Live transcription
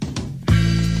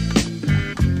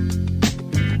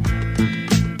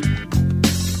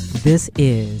This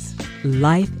is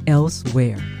Life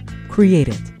Elsewhere,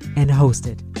 created and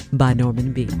hosted by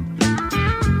Norman B.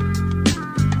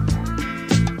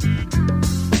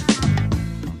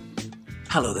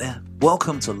 Hello there.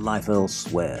 Welcome to Life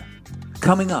Elsewhere.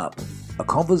 Coming up, a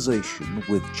conversation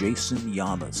with Jason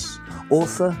Yamas,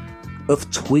 author of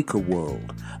Tweaker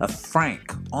World, a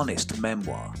frank, honest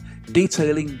memoir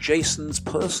detailing Jason's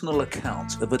personal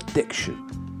account of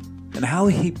addiction and how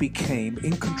he became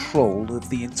in control of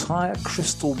the entire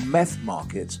crystal meth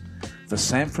market for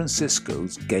San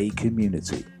Francisco's gay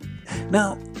community.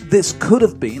 Now, this could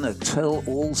have been a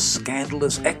tell-all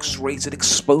scandalous X-rated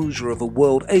exposure of a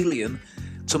world alien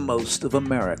to most of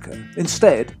America.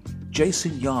 Instead,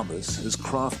 Jason Yamas has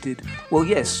crafted,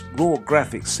 raw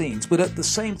graphic scenes, but at the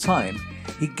same time,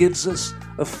 he gives us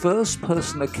a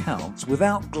first-person account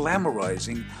without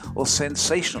glamorizing or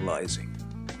sensationalizing.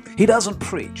 He doesn't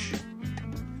preach,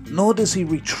 nor does he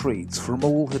retreat from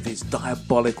all of his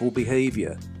diabolical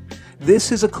behavior.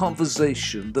 This is a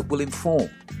conversation that will inform,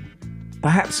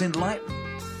 perhaps enlighten.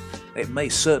 It may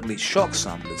certainly shock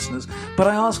some listeners, but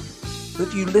I ask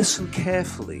that you listen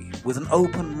carefully with an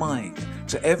open mind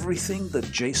to everything that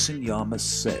Jason Yamas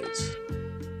says.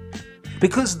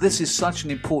 Because this is such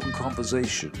an important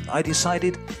conversation, I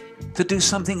decided to do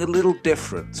something a little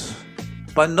different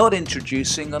by not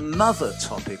introducing another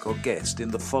topic or guest in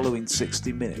the following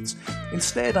 60 minutes.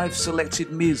 Instead, I've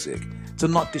selected music to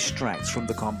not distract from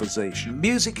the conversation.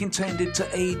 Music intended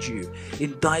to aid you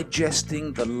in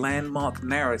digesting the landmark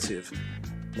narrative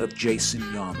of Jason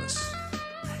Yamas.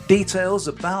 Details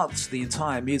about the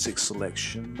entire music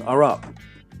selection are up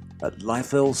at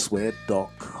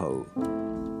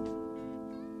lifeelsewhere.co.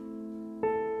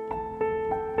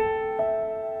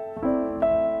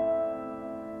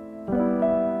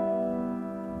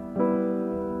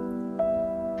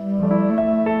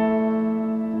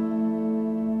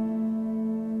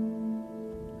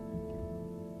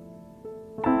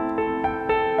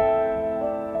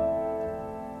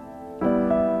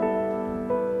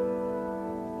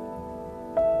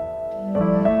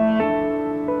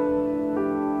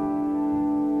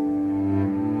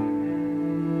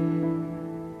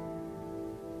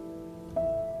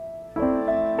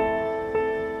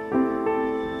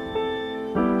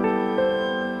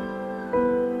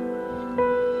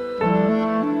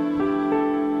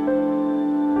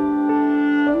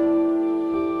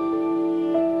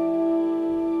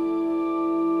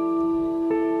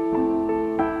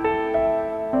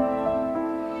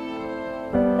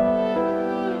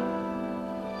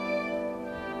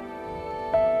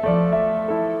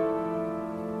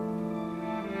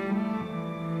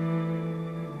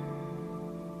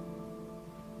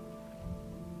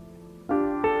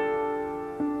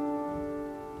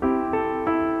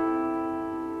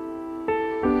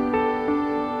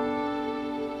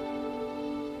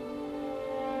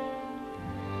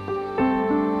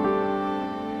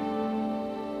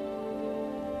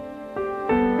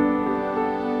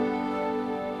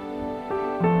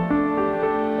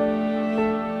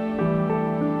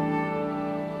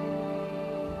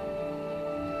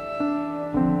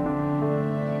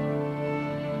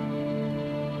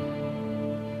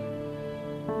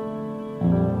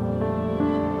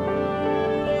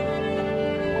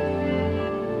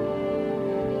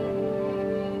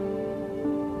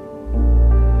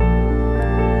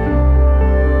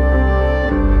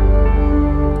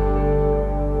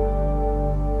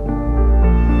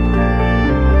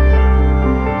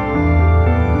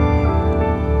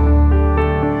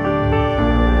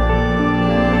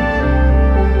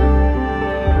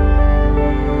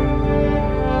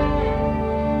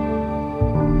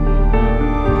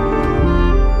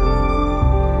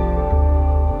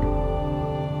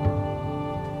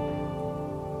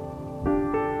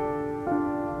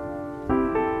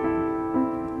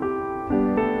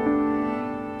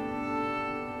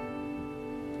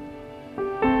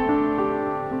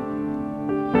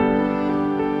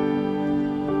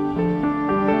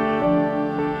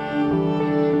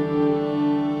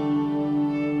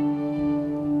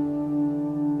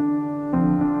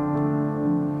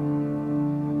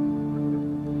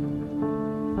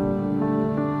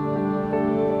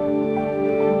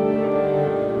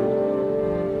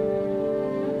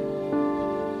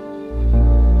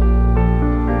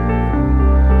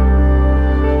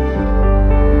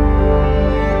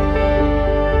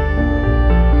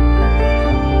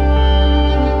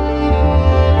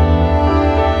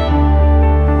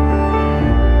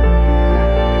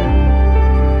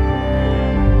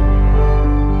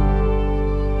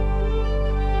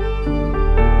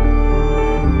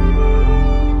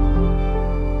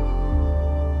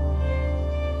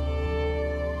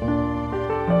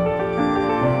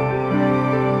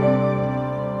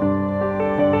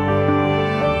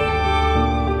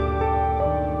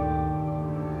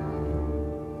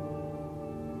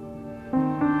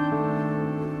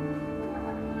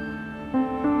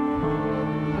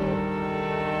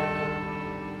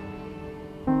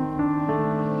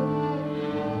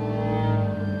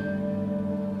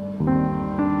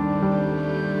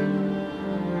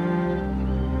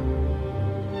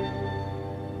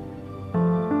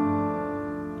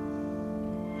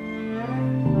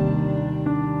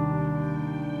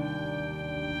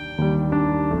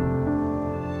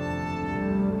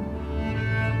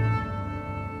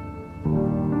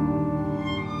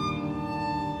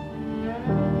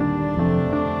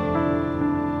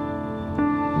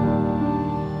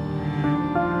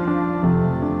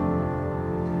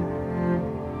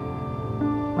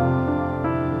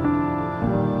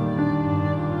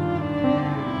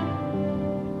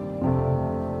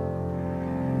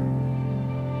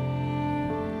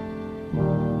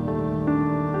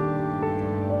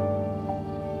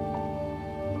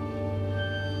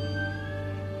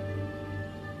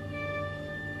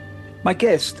 My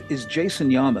guest is Jason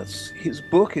Yamas. His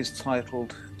book is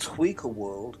titled Tweaker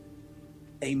World,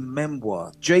 a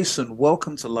memoir. Jason,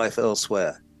 welcome to Life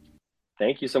Elsewhere.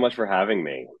 Thank you so much for having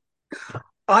me.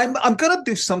 I'm going to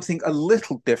do something a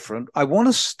little different. I want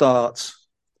to start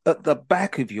at the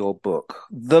back of your book,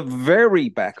 the very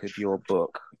back of your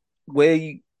book, where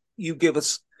you give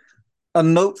us a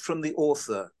note from the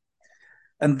author.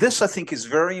 And this, I think, is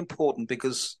very important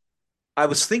because I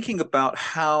was thinking about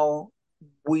how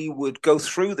we would go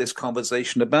through this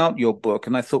conversation about your book.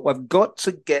 And I thought, well, I've got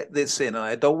to get this in, and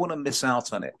I don't want to miss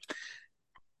out on it.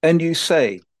 And you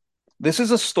say, this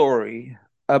is a story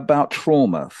about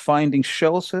trauma, finding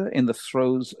shelter in the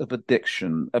throes of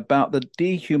addiction, about the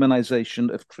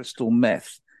dehumanization of crystal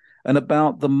meth, and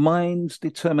about the mind's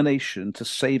determination to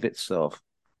save itself.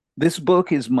 This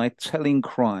book is my telling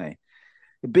cry.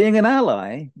 Being an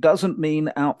ally doesn't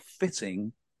mean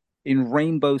outfitting in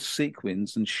rainbow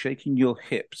sequins and shaking your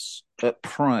hips at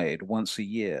Pride once a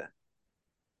year.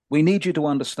 We need you to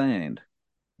understand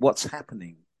what's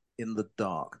happening in the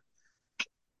dark.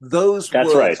 Those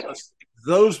That's right. words,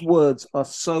 those words are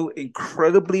so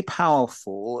incredibly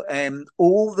powerful. And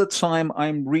all the time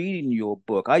I'm reading your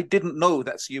book, I didn't know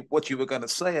what you were going to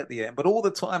say at the end, but all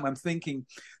the time I'm thinking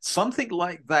something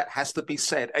like that has to be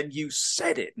said. And you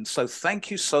said it. And so thank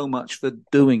you so much for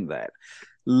doing that.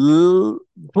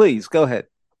 Please go ahead.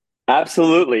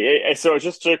 Absolutely. So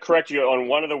just to correct you on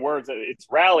one of the words, it's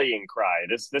rallying cry.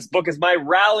 This book is my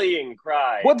rallying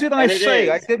cry, What did I and it say? is.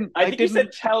 I think you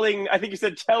said telling. I think you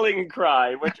said telling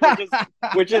cry, which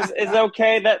is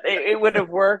okay. That it would have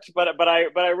worked, but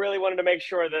I really wanted to make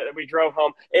sure that we drove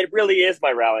home. It really is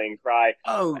my rallying cry.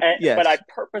 Oh, But I yes.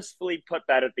 purposefully put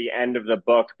that at the end of the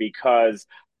book because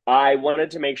I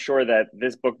wanted to make sure that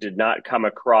this book did not come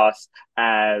across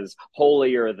as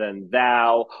holier than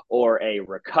thou or a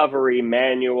recovery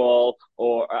manual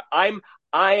or I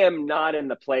am not in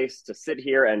the place to sit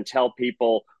here and tell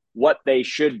people what they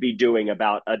should be doing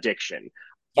about addiction.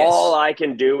 All Yes. I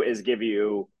can do is give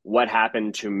you what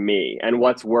happened to me and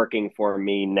what's working for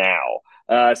me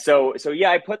now. So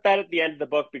yeah, I put that at the end of the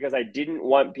book because I didn't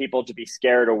want people to be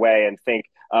scared away and think,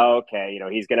 oh, okay,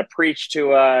 he's going to preach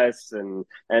to us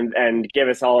and give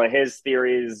us all of his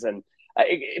theories, and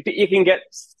you can get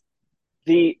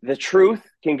the truth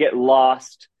can get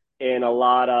lost in a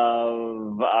lot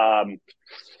of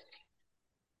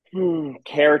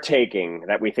caretaking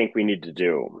that we think we need to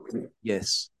do.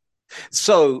 Yes.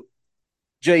 So,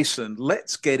 Jason,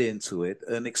 let's get into it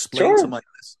and explain to Sure. my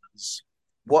listeners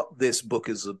what this book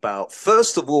is about.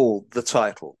 First of all, the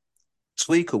title,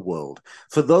 Tweaker World.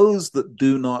 For those that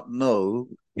do not know,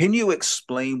 can you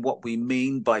explain what we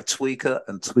mean by tweaker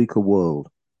and tweaker world?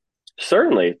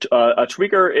 Certainly. A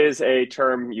tweaker is a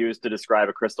term used to describe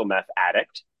a crystal meth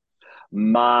addict.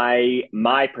 My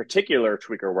particular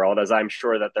tweaker world, as I'm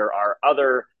sure that there are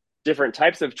other different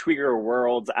types of tweaker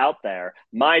worlds out there,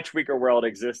 my tweaker world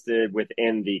existed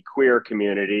within the queer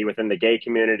community, within the gay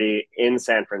community in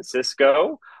San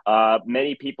Francisco.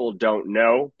 Many people don't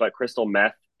know, but crystal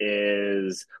meth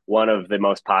is one of the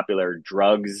most popular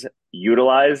drugs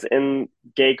utilized in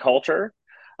gay culture.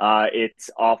 It's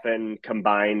often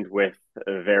combined with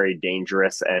very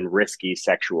dangerous and risky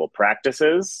sexual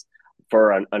practices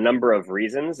for a number of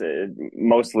reasons.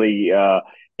 Mostly,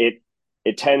 it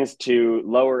it tends to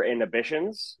lower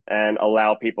inhibitions and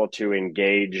allow people to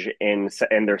engage in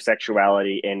their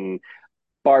sexuality in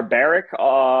barbaric,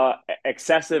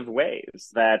 excessive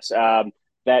ways that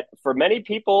for many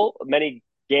people, many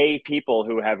gay people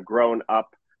who have grown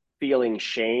up feeling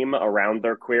shame around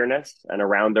their queerness and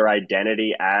around their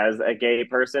identity as a gay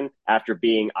person after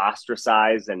being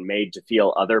ostracized and made to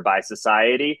feel other by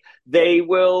society, they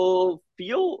will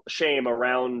feel shame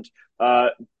around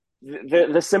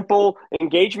the simple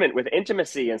engagement with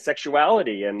intimacy and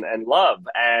sexuality and love.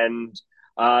 And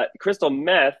crystal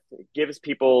meth gives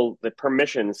people the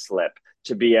permission slip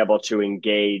to be able to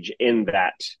engage in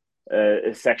that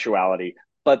sexuality,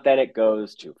 but then it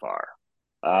goes too far.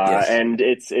 Yes. And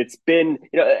it's been,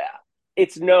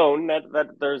 it's known that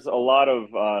there's a lot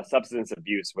of substance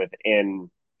abuse within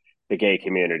the gay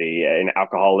community, and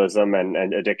alcoholism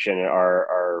and addiction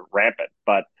are rampant.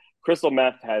 But crystal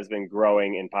meth has been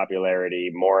growing in popularity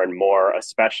more and more,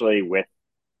 especially with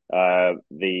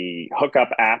the hookup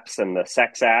apps and the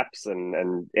sex apps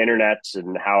and internet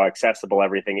and how accessible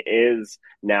everything is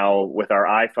now with our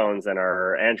iPhones and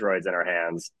our Androids in our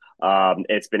hands.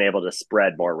 It's been able to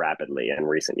spread more rapidly in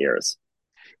recent years.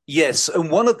 Yes, and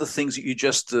one of the things that you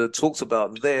just talked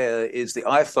about there is the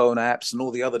iPhone apps and all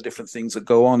the other different things that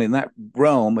go on in that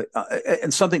realm,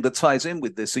 and something that ties in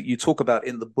with this that you talk about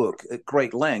in the book at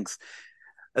great length.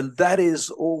 And that is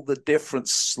all the different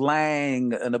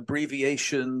slang and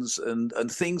abbreviations and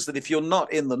things that if you're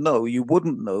not in the know, you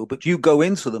wouldn't know, but you go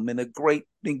into them in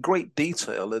great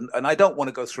detail. And I don't want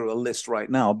to go through a list right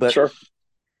now, but Sure.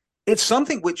 it's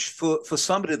something which for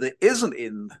somebody that isn't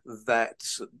in that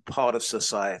part of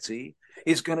society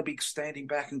is going to be standing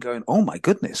back and going, oh my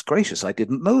goodness gracious, I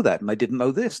didn't know that, and I didn't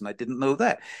know this, and I didn't know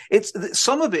that. It's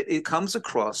some of it comes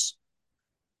across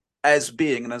as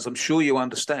being, and as I'm sure you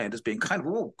understand, as being kind of,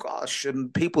 oh gosh,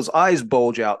 and people's eyes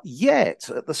bulge out. Yet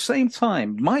at the same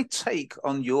time, my take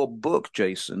on your book,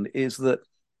 Jason, is that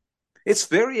it's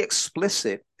very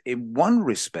explicit in one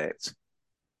respect,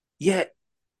 yet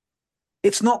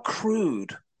it's not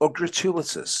crude or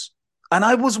gratuitous. And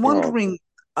Well,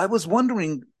 I was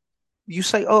wondering, you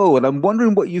say, oh, and I'm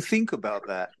wondering what you think about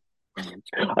that.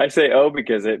 I say oh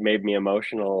because it made me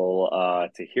emotional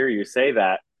to hear you say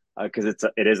that because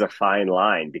it is a fine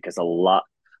line because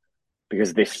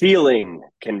the feeling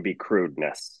can be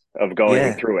crudeness of going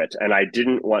Yeah, through it, and I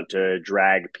didn't want to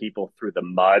drag people through the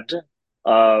mud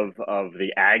of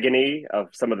the agony of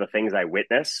some of the things I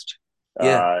witnessed,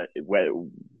 yeah, uh,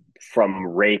 from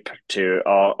rape to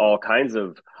all kinds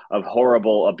of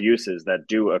horrible abuses that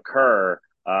do occur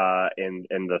in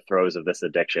the throes of this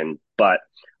addiction. But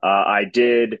I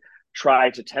did try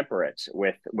to temper it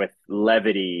with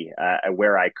levity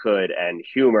where I could and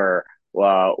humor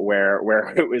where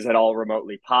it was at all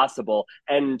remotely possible,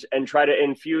 and try to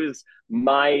infuse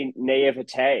my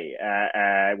naivete,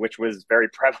 which was very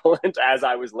prevalent as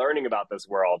I was learning about this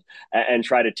world, and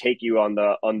try to take you on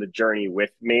the journey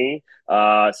with me,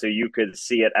 so you could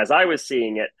see it as I was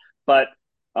seeing it, but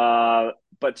uh,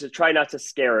 but to try not to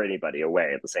scare anybody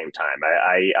away at the same time.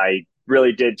 I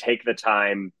really did take the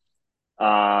time.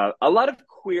 A lot of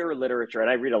queer literature, and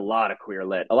I read a lot of queer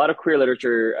lit. A lot of queer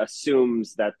literature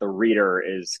assumes that the reader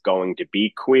is going to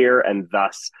be queer and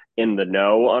thus in the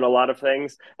know on a lot of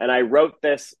things. And I wrote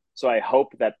this so I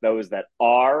hope that those that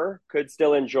are could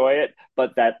still enjoy it,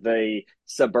 but that the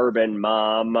suburban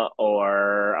mom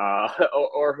or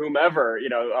whomever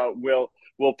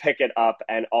will pick it up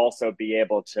and also be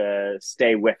able to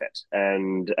stay with it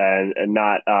and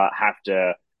not have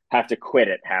to quit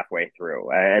it halfway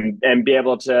through and be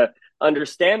able to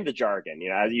understand the jargon. You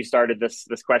know, as you started this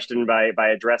question by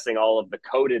addressing all of the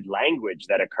coded language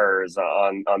that occurs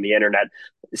on the internet,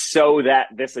 so that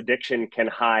this addiction can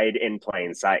hide in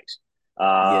plain sight.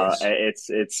 yes,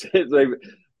 It's like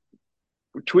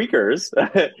tweakers,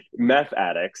 meth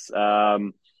addicts.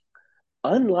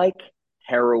 Unlike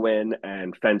heroin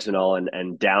and fentanyl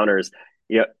and downers,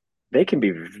 you know, they can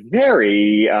be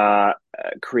very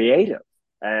creative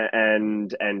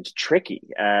and tricky.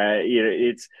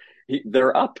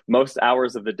 They're up most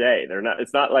hours of the day. They're not.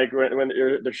 It's not like when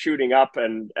they're shooting up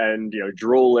and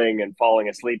drooling and falling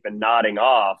asleep and nodding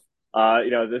off.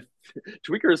 The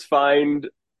tweakers find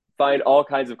all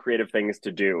kinds of creative things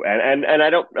to do, and I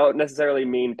don't necessarily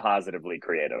mean positively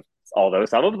creative, although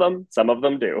some of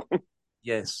them do.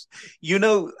 yes. You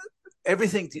know,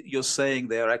 everything that you're saying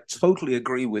there, I totally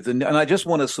agree with, and I just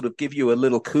want to sort of give you a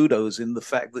little kudos in the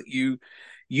fact that you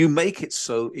make it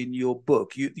so in your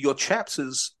book. Your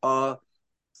chapters are,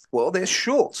 well, they're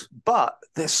short, but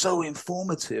they're so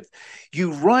informative.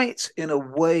 You write in a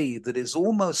way that is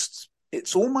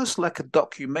it's almost like a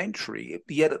documentary,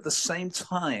 yet at the same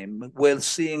time we're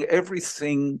seeing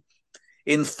everything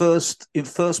in first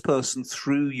person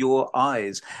through your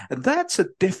eyes, and that's a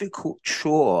difficult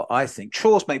chore. I think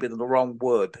chore's maybe the wrong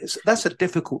word. That's a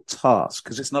difficult task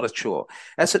because it's not a chore.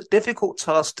 That's a difficult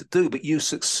task to do, but you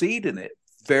succeed in it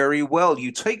very well.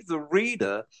 You take the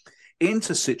reader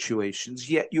into situations,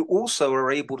 yet you also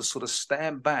are able to sort of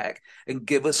stand back and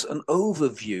give us an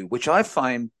overview, which I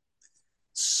find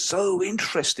so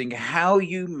interesting how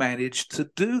you managed to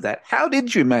do that. How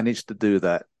did you manage to do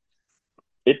that?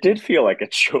 It did feel like a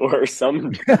chore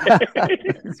some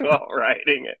days while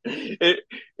writing it.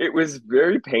 It was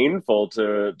very painful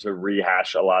to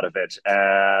rehash a lot of it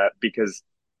because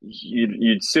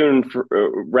you'd soon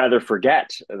rather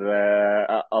forget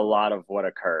a lot of what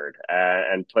occurred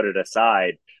and put it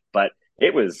aside. But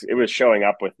it was showing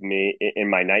up with me in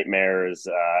my nightmares,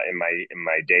 in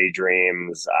my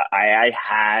daydreams. I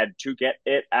had to get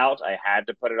it out. I had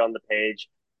to put it on the page,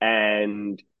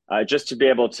 and just to be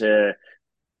able to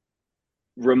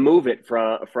remove it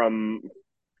from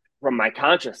my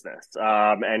consciousness,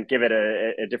 and give it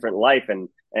a different life,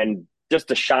 and just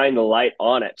to shine the light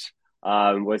on it,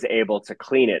 was able to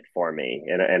clean it for me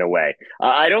in a way.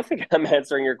 I don't think I'm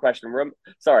answering your question.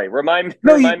 Sorry, No, you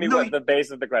remind me no. what the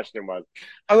base of the question was.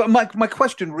 My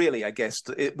question really, I guess,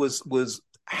 it was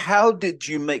how did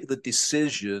you make the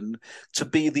decision to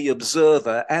be the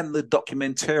observer and the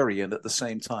documentarian at the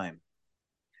same time?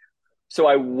 So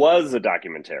I was a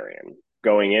documentarian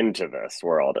going into this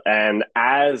world. And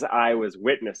as I was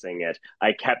witnessing it,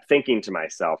 I kept thinking to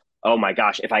myself, oh my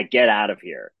gosh, if I get out of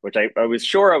here, which I was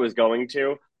sure I was going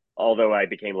to, although I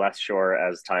became less sure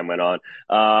as time went on.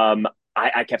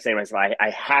 I kept saying to myself, I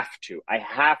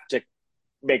have to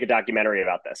make a documentary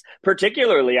about this.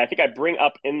 Particularly, I think I bring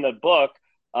up in the book,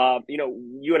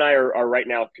 you and I are right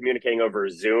now communicating over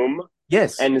Zoom.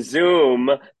 Yes. And Zoom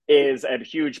is a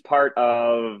huge part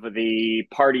of the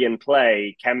party and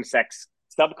play chemsex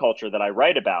subculture that I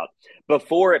write about.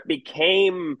 Before it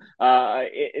became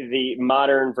the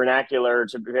modern vernacular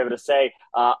to be able to say,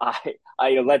 I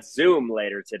let's Zoom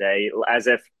later today, as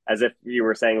if you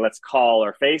were saying let's call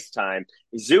or FaceTime.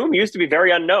 Zoom used to be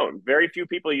very unknown. Very few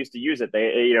people used to use it.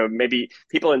 They, maybe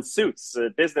people in suits,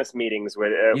 business meetings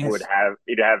would Yes. have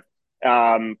you'd have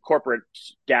corporate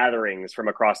gatherings from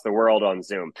across the world on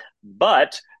Zoom.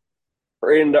 But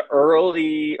in the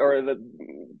early or the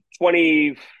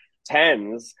 2010s,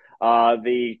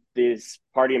 this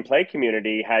party and play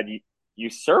community had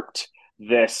usurped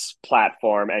this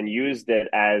platform and used it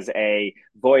as a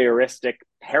voyeuristic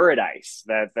paradise.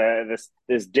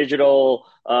 This digital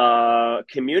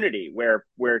community where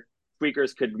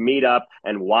tweakers could meet up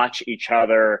and watch each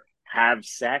other have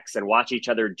sex and watch each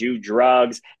other do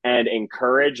drugs and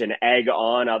encourage and egg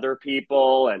on other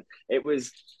people. And it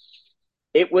was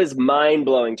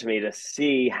mind-blowing to me to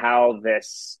see how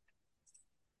this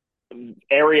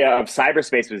area of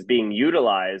cyberspace was being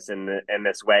utilized in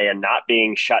this way and not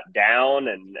being shut down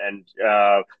and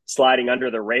sliding under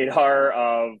the radar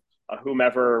of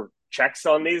whomever checks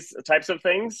on these types of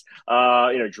things.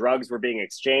 Drugs were being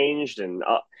exchanged, and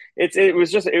it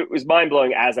was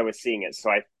mind-blowing as I was seeing it. So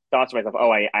I thought to myself,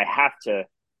 oh, I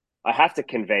have to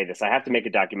convey this. I have to make a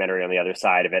documentary on the other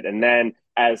side of it. And then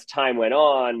as time went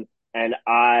on and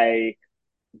I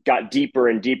got deeper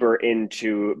and deeper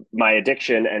into my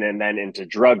addiction and then into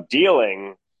drug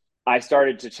dealing, I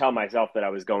started to tell myself that I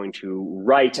was going to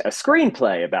write a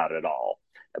screenplay about it all,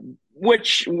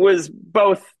 which was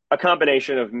both a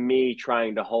combination of me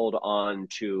trying to hold on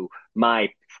to my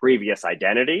previous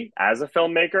identity as a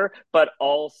filmmaker, but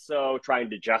also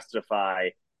trying to justify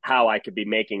how I could be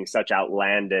making such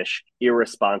outlandish,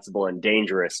 irresponsible, and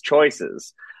dangerous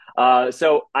choices.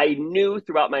 So I knew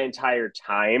throughout my entire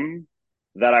time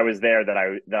that I was there that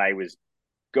I was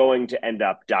going to end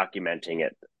up documenting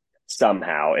it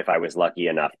somehow if I was lucky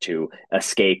enough to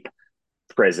escape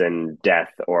prison,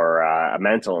 death, or a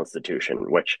mental institution,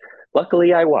 which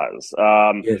luckily I was.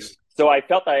 Yes. So I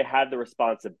felt that I had the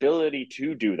responsibility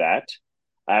to do that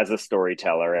as a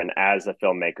storyteller and as a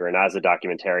filmmaker and as a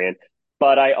documentarian.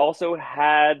 But I also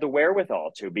had the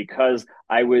wherewithal to, because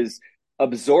I was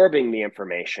absorbing the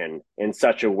information in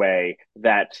such a way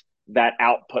that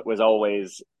output was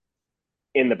always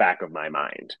in the back of my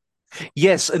mind.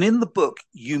 Yes, and in the book,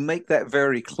 you make that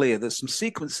very clear. There's some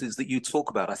sequences that you talk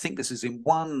about. I think this is in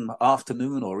one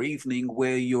afternoon or evening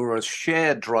where you're a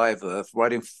shared driver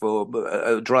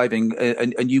driving,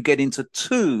 and you get into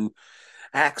two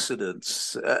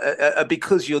accidents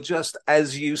because you're just,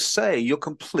 as you say, you're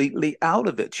completely out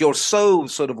of it. You're so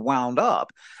sort of wound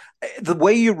up. The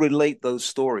way you relate those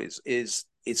stories is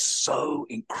so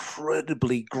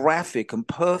incredibly graphic and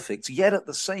perfect, yet at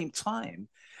the same time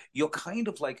you're kind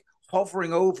of like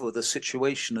hovering over the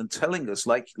situation and telling us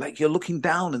like you're looking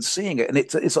down and seeing it, and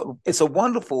it's a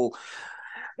wonderful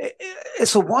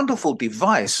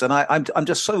device, and I'm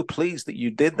just so pleased that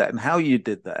you did that and how you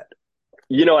did that.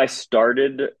 I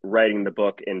started writing the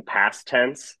book in past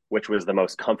tense, which was the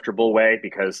most comfortable way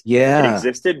because it Yeah.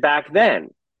 existed back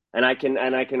then, and I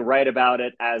can write about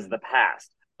it as the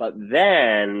past. But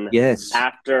then, Yes.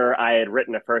 after I had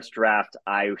written a first draft,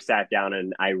 I sat down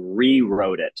and I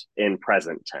rewrote it in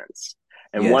present tense.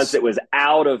 And once Yes. it was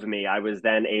out of me, I was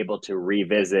then able to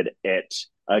revisit it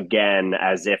again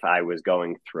as if I was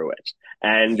going through it.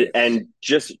 Yes. And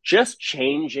just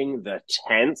changing the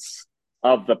tense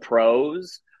of the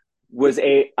prose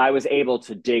I was able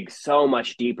to dig so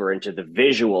much deeper into the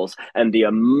visuals and the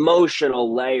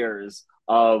emotional layers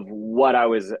of what I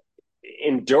was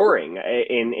enduring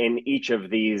in each of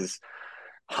these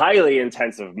highly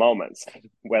intensive moments,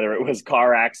 whether it was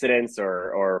car accidents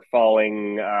or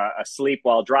falling asleep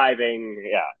while driving.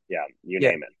 Yeah, you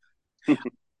Yeah. name it.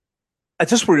 I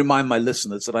just want to remind my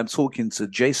listeners that I'm talking to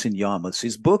Jason Yamas.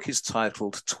 His book is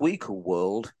titled Tweaker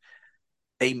World,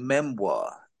 a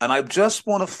memoir. And I just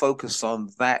want to focus on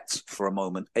that for a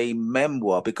moment, a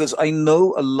memoir, because I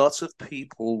know a lot of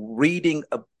people reading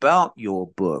about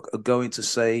your book are going to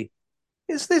say,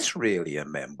 is this really a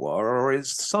memoir, or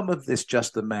is some of this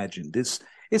just imagined? Is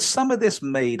some of this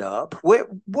made up?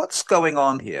 What's going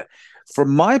on here?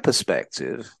 From my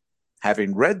perspective,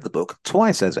 having read the book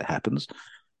twice as it happens,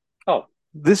 Oh,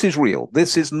 this is real.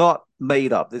 This is not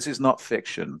made up. This is not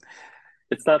fiction.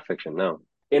 it's not fiction, no.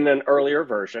 In an earlier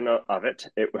version of it,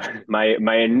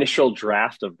 my initial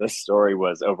draft of this story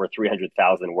was over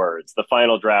 300,000 words. The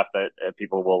final draft that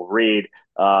people will read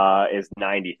is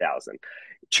 90,000.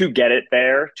 To get it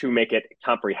there, to make it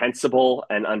comprehensible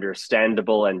and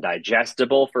understandable and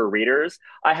digestible for readers,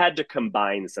 I had to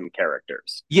combine some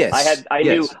characters. Yes,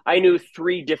 yes. I knew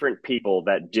three different people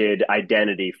that did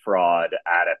identity fraud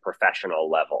at a professional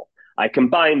level. I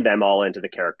combined them all into the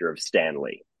character of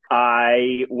Stanley.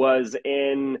 I was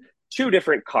in two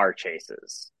different car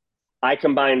chases. I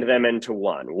combined them into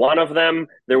one. One of them,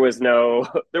 there was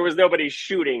nobody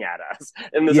shooting at us.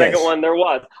 In the second Yes. one, there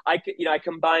was. I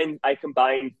combined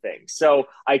things. So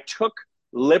I took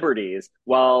liberties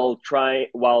while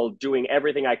doing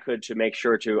everything I could to make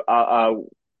sure to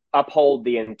uphold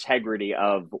the integrity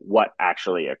of what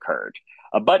actually occurred.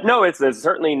 But no, it's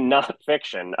certainly not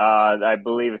fiction. I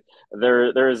believe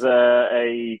there's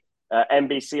a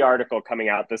NBC article coming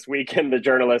out this week, and the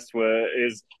journalist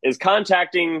is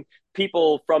contacting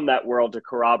people from that world to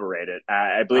corroborate it.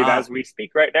 I believe Ah, as we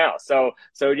speak right now. So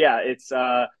yeah, it's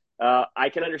I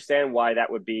can understand why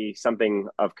that would be something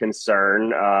of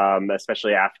concern,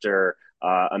 especially after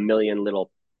A Million Little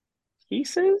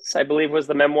Pieces, I believe, was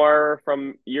the memoir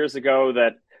from years ago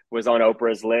that was on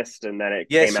Oprah's list, and then it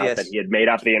came yes, out that yes. he had made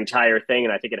up the entire thing,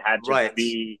 and I think it had to Right.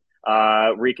 be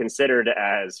reconsidered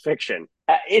as fiction.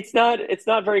 It's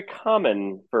not very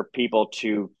common for people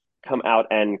to come out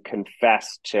and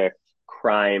confess to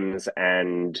crimes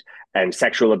and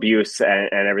sexual abuse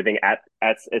and everything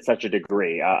at such a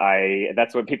degree. I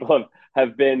That's what people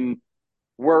have been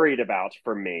worried about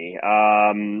for me.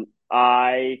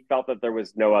 I felt that there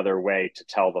was no other way to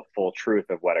tell the full truth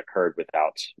of what occurred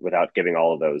without giving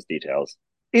all of those details.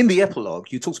 In the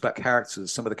epilogue, you talked about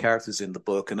characters, some of the characters in the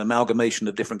book, an amalgamation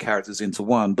of different characters into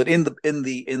one. But in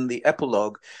the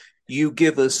epilogue, you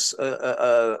give us,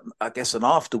 I guess, an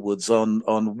afterwards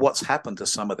on what's happened to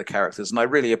some of the characters, and I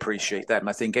really appreciate that. And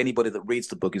I think anybody that reads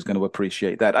the book is going to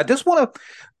appreciate that. I just want to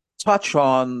touch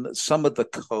on some of the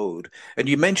code, and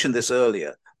you mentioned this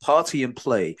earlier, party and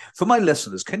play. For my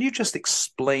listeners, can you just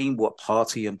explain what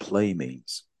party and play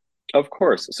means? Of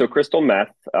course. So crystal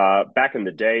meth, back in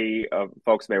the day,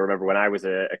 folks may remember when I was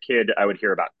a kid, I would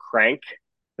hear about crank.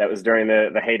 That was during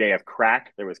the heyday of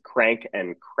crack. There was crank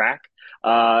and crack.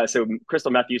 So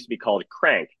crystal meth used to be called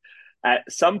crank. At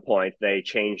some point, they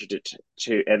changed it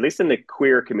to, at least in the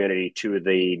queer community, to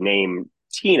the name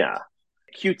Tina,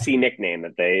 cutesy nickname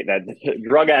that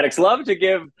drug addicts love to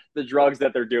give the drugs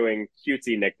that they're doing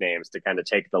cutesy nicknames to kind of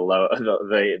take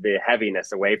the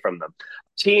heaviness away from them.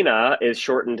 Tina is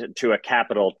shortened to a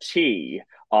capital T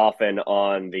often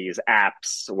on these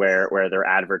apps where they're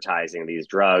advertising these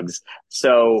drugs.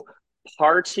 So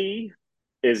party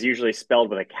is usually spelled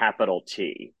with a capital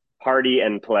T. Party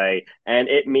and play, and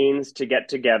it means to get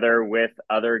together with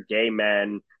other gay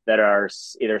men that are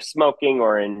either smoking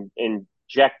or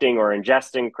injecting or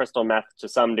ingesting crystal meth to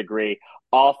some degree,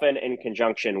 often in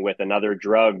conjunction with another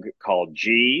drug called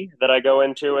G that I go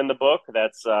into in the book.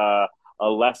 That's a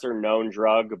lesser known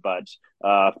drug, but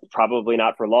probably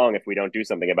not for long if we don't do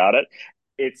something about it.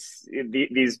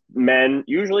 These men,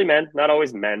 usually men, not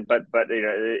always men, but you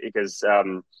know, because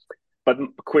but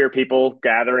queer people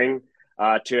gathering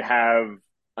to have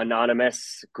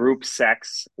anonymous group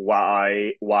sex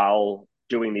while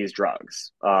doing these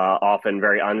drugs. Often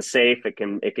very unsafe.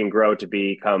 It can grow to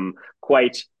become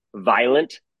quite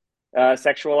violent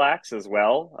sexual acts as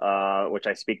well, which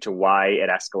I speak to why it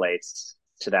escalates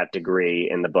to that degree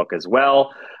in the book as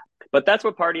well. But that's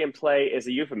what party and play is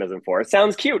a euphemism for. It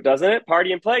sounds cute, doesn't it?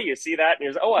 Party and play. You see that, and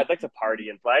you're like, oh, I'd like to party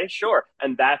and play. Sure,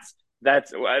 and that's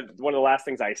one of the last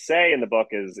things I say in the book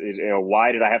is, you know,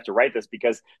 why did I have to write this?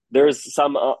 Because there's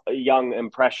some young,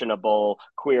 impressionable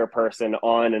queer person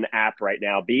on an app right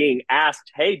now being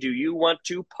asked, hey, do you want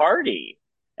to party?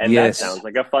 And that Yes. sounds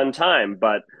like a fun time.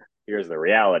 But here's the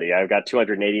reality. I've got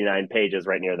 289 pages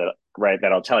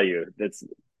that'll tell you it's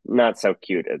not so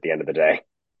cute at the end of the day.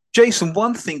 Jason,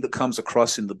 one thing that comes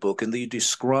across in the book and that you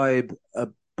describe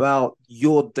about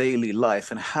your daily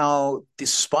life and how,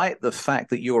 despite the fact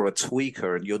that you're a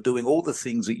tweaker and you're doing all the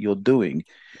things that you're doing,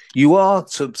 you are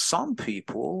to some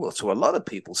people, or to a lot of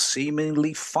people,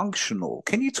 seemingly functional.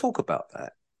 Can you talk about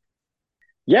that?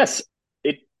 Yes,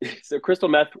 it so crystal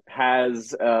meth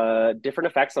has different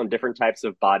effects on different types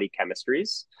of body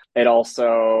chemistries. It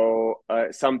also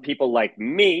some people like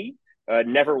me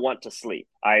never want to sleep.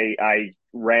 I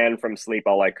ran from sleep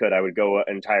all I could. I would go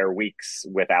entire weeks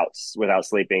without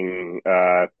sleeping,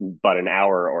 but an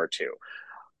hour or two.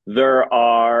 There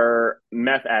are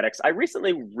meth addicts. I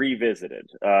recently revisited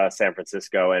San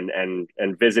Francisco and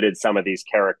visited some of these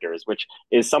characters, which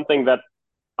is something that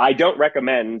I don't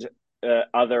recommend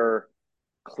other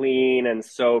clean and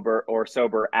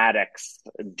sober addicts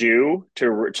do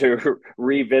to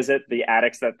revisit the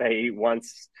addicts that they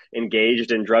once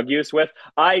engaged in drug use with.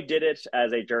 I did it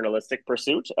as a journalistic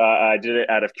pursuit. I did it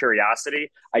out of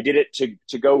curiosity. I did it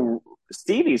to go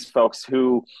see these folks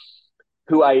who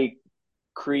I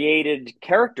created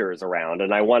characters around,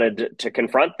 and I wanted to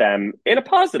confront them in a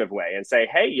positive way and say,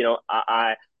 hey,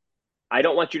 I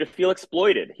don't want you to feel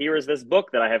exploited. Here is this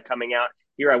book that I have coming out.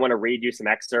 Here, I want to read you some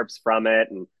excerpts from it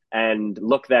and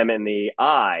look them in the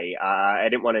eye. I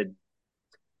didn't want to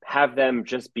have them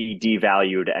just be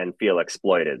devalued and feel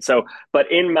exploited. So,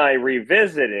 but in my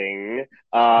revisiting,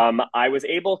 I was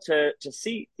able to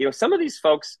see, some of these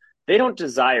folks, they don't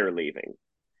desire leaving,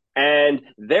 and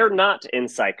they're not in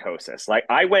psychosis. Like,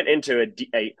 I went into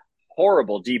a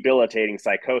horrible, debilitating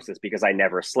psychosis because I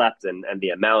never slept, and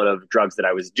the amount of drugs that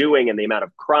I was doing and the amount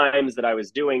of crimes that I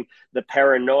was doing, the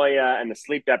paranoia and the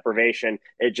sleep deprivation,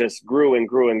 it just grew and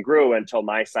grew and grew until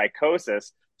my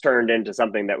psychosis turned into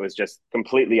something that was just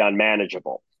completely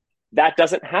unmanageable. That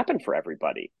doesn't happen for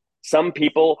everybody. Some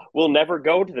people will never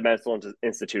go to the mental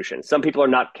institution. Some people are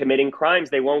not committing crimes.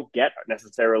 They won't get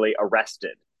necessarily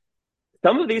arrested.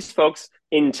 Some of these folks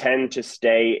intend to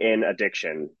stay in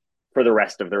addiction for the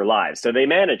rest of their lives, so they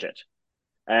manage it,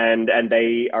 and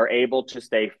they are able to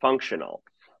stay functional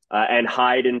and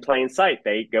hide in plain sight.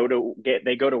 They go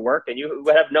to work, and you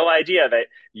have no idea that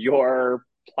your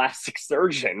plastic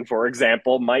surgeon, for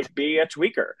example, might be a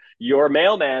tweaker. Your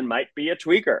mailman might be a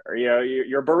tweaker. Or,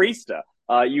 your barista.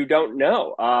 You don't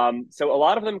know. So a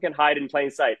lot of them can hide in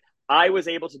plain sight. I was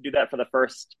able to do that for the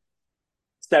first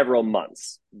several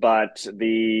months, but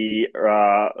the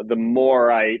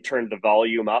more I turned the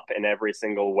volume up in every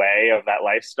single way of that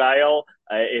lifestyle,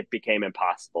 it became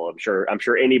impossible. I'm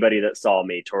sure anybody that saw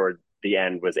me toward the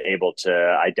end was able to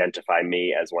identify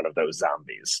me as one of those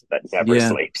zombies that never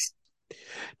sleeps.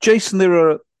 Jason, there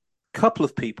are a couple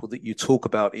of people that you talk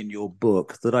about in your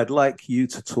book that I'd like you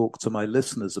to talk to my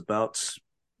listeners about.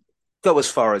 Go as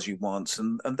far as you want,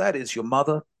 and that is your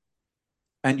mother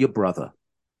and your brother.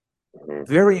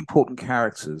 Very important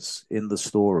characters in the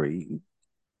story.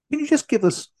 Can you just give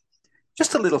us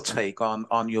just a little take on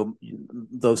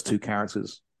those two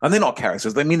characters? And they're not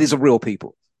characters. I mean, these are real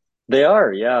people. They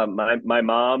are, yeah. My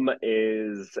mom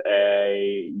is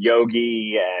a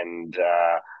yogi and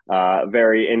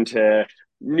very into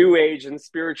New Age and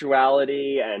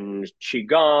spirituality and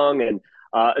qigong, and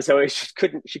so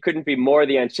she couldn't be more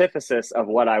the antithesis of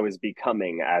what I was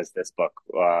becoming as this book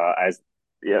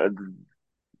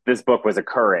this book was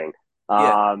occurring.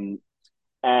 Yeah.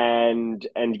 And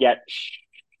yet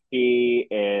she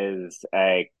is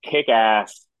a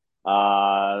kick-ass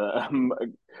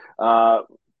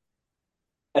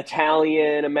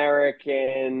Italian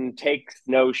American, takes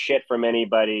no shit from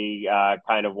anybody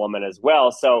kind of woman as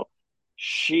well. So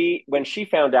when she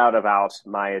found out about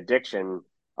my addiction,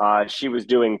 she was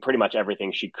doing pretty much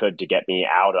everything she could to get me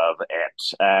out of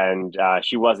it, and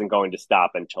she wasn't going to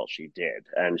stop until she did.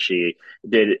 And she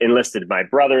enlisted my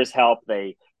brother's help.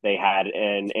 They had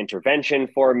an intervention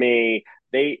for me.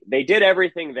 They did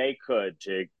everything they could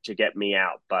to get me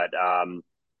out. But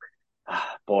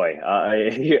boy,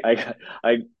 I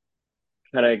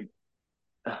kind of.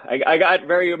 I got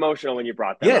very emotional when you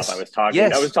brought that up. I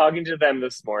was talking to them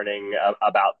this morning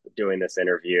about doing this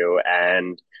interview,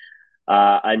 and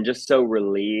I'm just so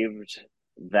relieved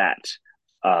that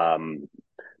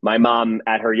my mom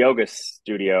at her yoga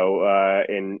studio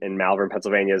in Malvern,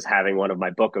 Pennsylvania, is having one of my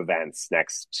book events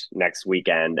next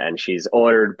weekend, and she's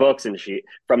ordered books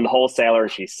from the wholesaler.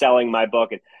 She's selling my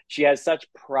book, and she has such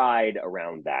pride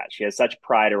around that. She has such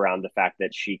pride around the fact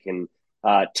that she can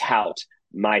tout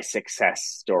my success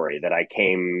story, that I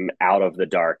came out of the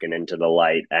dark and into the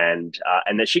light, and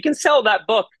that she can sell that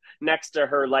book next to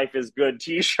her Life is Good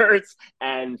t-shirts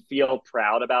and feel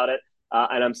proud about it.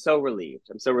 And I'm so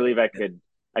relieved.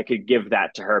 I could give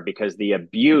that to her, because the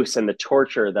abuse and the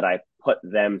torture that I put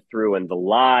them through, and the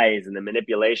lies and the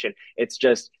manipulation, it's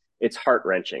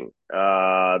heart-wrenching.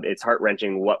 It's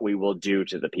heart-wrenching what we will do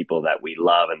to the people that we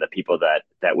love and the people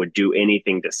that would do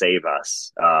anything to save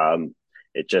us.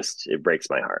 It breaks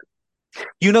my heart.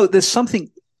 There's something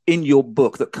in your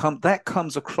book that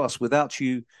comes across without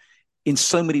you in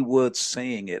so many words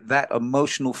saying it, that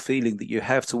emotional feeling that you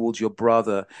have towards your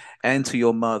brother and to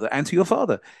your mother and to your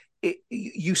father.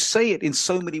 you say it in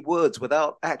so many words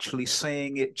without actually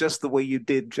saying it just the way you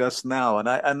did just now.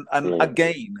 And Mm.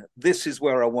 again, this is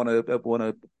where I want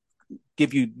to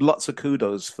give you lots of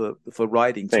kudos for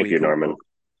writing Thank you, Tweaker Norman. World.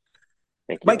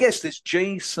 Thank My you. guest is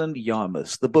Jason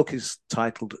Yamas. The book is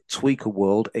titled Tweaker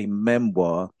World, a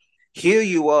memoir. Here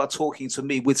you are talking to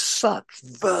me with such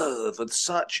verve and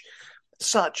such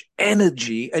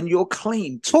energy, and you're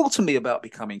clean. Talk to me about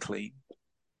becoming clean.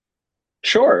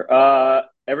 Sure.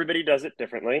 Everybody does it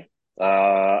differently.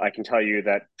 I can tell you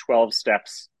that 12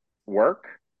 steps work.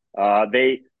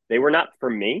 They were not for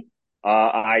me.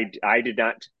 I did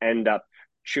not end up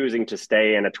choosing to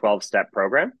stay in a 12-step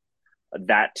program.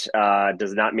 That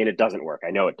does not mean it doesn't work.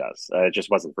 I know it does. It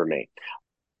just wasn't for me.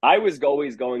 I was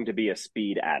always going to be a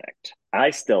speed addict.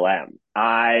 I still am.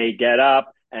 I get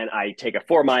up and I take a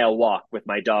 4 mile walk with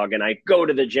my dog and I go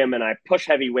to the gym and I push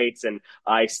heavy weights and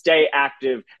I stay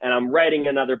active and I'm writing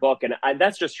another book. And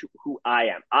that's just who I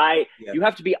am. Yeah. You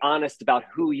have to be honest about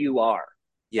who you are,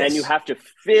 and you Yes. have to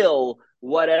fill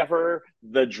whatever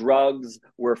the drugs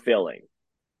were filling.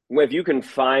 If you can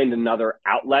find another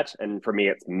outlet, and for me,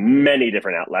 it's many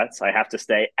different outlets. I have to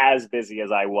stay as busy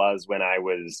as I was when I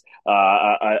was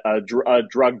a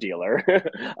drug dealer.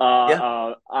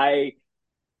 Yeah. I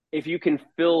if you can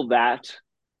fill that,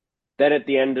 then at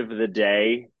the end of the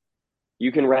day,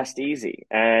 you can rest easy.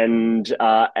 And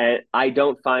I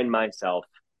don't find myself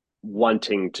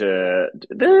wanting to.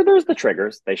 There's the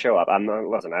triggers; they show up. I'm not.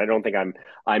 Listen, I don't think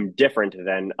I'm different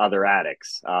than other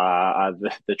addicts.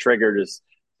 The triggers,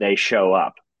 they show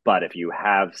up, but if you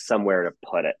have somewhere to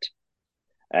put it,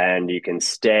 and you can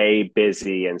stay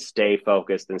busy and stay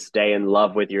focused and stay in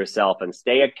love with yourself and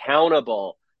stay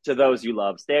accountable to those you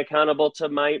love, stay accountable to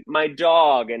my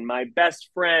dog and my best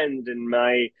friend and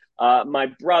my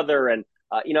brother, and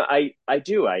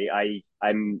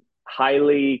I'm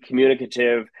highly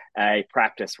communicative. I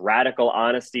practice radical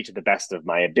honesty to the best of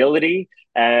my ability,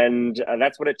 and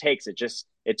that's what it takes.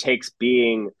 It takes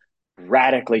being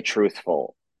radically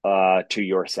truthful to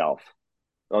yourself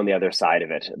on the other side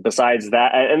of it. Besides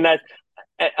that, and that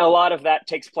a lot of that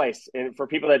takes place for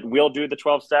people that will do the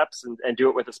 12 steps and do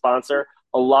it with a sponsor.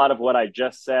 A lot of what I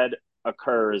just said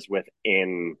occurs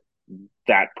within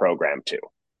that program too.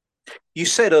 You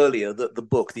said earlier that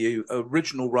the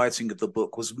original writing of the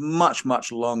book was much,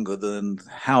 much longer than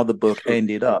how the book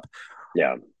ended up.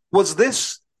 Yeah. Was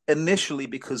this initially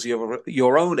because of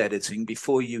your own editing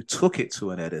before you took it to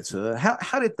an editor?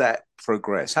 How did that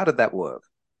progress? How did that work?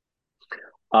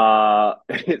 Uh,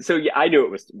 so yeah, I knew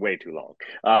it was way too long.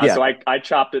 Yeah. So I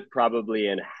chopped it probably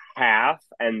in half,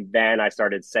 and then I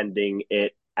started sending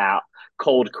it out,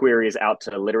 cold queries out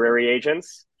to literary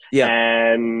agents. Yeah.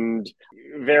 And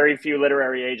very few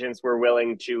literary agents were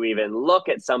willing to even look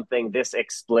at something this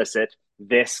explicit,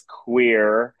 this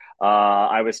queer.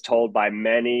 I was told by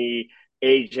many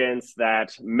agents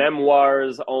that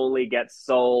memoirs only get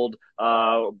sold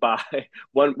by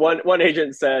one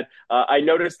agent said, I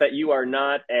noticed that you are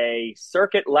not a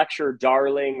circuit lecture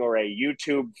darling or a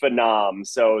YouTube phenom,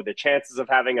 so the chances of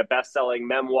having a best-selling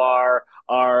memoir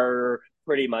are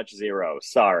pretty much zero.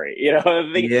 Sorry. I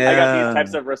got these Yeah.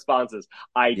 types of responses.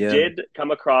 I Yeah. did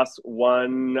come across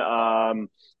one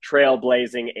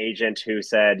trailblazing agent who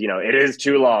said, it is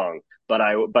too long, but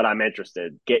I'm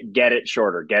interested. Get it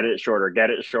shorter, get it shorter, get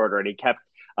it shorter. And he kept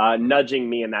nudging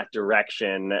me in that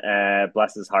direction.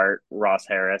 Bless his heart, Ross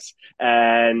Harris.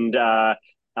 And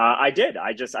I did.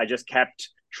 I just kept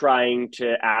trying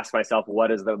to ask myself, what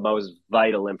is the most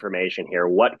vital information here?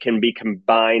 What can be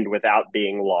combined without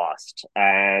being lost?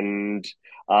 And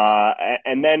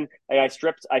then I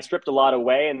stripped a lot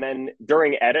away. And then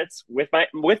during edits with my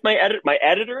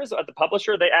editors at the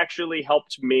publisher, they actually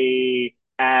helped me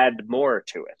add more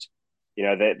to it.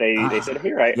 They said,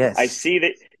 here, I Yes. see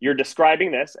that you're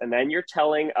describing this, and then you're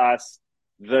telling us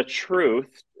the truth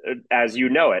as you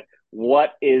know it.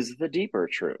 What is the deeper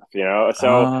truth? So it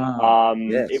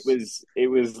Yes.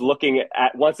 was looking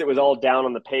at, once it was all down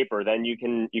on the paper, then you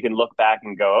can look back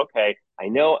and go, okay, I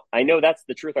know that's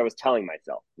the truth I was telling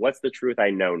myself. What's the truth I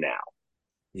know now?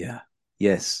 Yeah.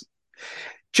 Yes.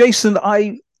 Jason,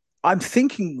 I'm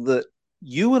thinking that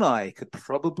you and I could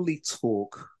probably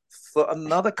talk for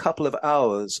another couple of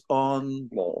hours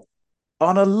Well,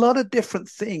 on a lot of different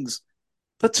things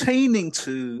pertaining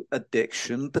to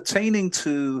addiction, pertaining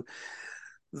to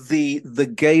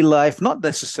the gay life, not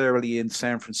necessarily in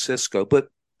San Francisco, but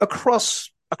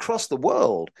across the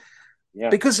world. yeah.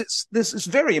 Because this is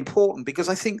very important because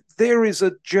I think there is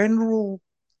a general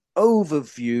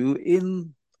overview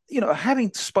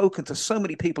having spoken to so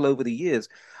many people over the years,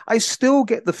 I still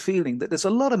get the feeling that there's a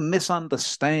lot of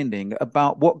misunderstanding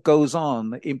about what goes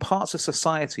on in parts of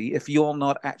society if you're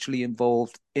not actually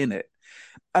involved in it.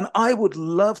 And I would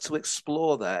love to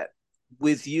explore that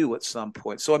with you at some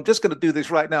point. So I'm just going to do this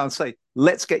right now and say,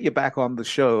 let's get you back on the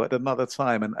show at another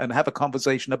time and have a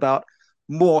conversation about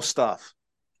more stuff.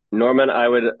 Norman, I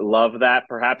would love that.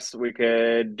 Perhaps we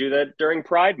could do that during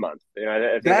Pride Month. I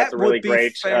think that's That a would be really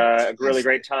fantastic.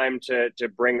 great time to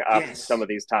bring up some Yes. of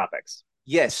these topics.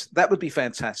 Yes, that would be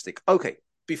fantastic. Okay,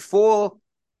 before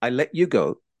I let you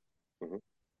go, Mhm.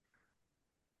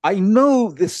 I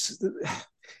know this,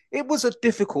 it was a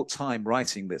difficult time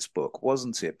writing this book,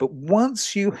 wasn't it? But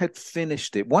once you had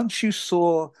finished it, once you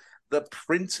saw the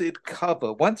printed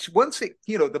cover, once it,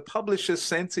 the publisher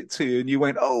sent it to you and you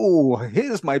went, "Oh,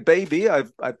 here's my baby.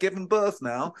 I've given birth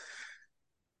now."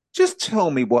 Just tell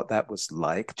me what that was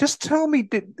like. Just tell me,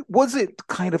 was it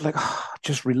kind of like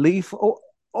just relief or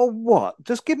what?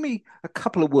 Just give me a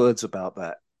couple of words about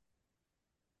that.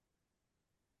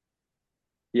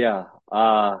 Yeah.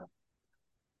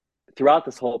 Throughout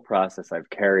this whole process, I've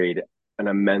carried an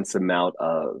immense amount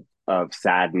of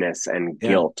sadness and Yeah.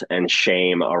 guilt and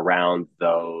shame around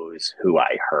those who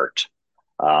I hurt.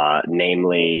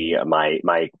 Namely,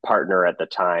 my partner at the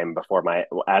time, before my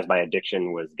as my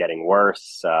addiction was getting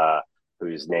worse,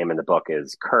 whose name in the book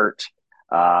is Kurt.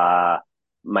 Uh,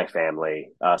 my family,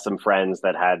 some friends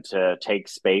that had to take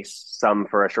space, some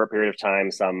for a short period of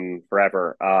time, some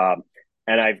forever.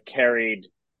 And I've carried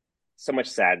so much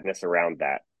sadness around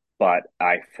that. But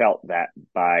I felt that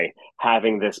by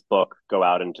having this book go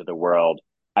out into the world,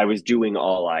 I was doing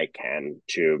all I can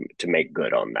to make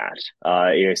good on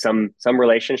that. Some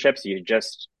relationships you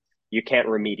can't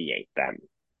remediate them,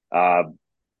 uh,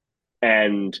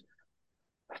 and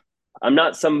I'm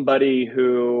not somebody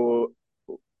who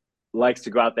likes to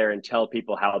go out there and tell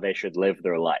people how they should live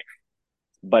their life.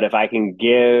 But if I can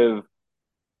give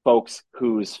folks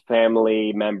whose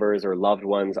family members or loved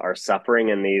ones are suffering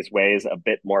in these ways a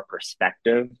bit more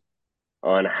perspective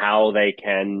on how they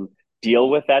can deal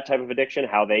with that type of addiction,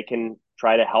 how they can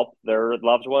try to help their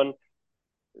loved one,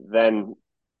 then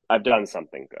I've done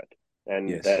something good. And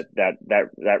Yes.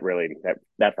 that really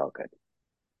that felt good.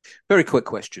 Very quick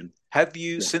question. Have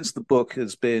you, Yeah. since the book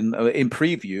has been in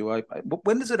preview,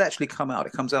 when does it actually come out?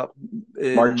 It comes out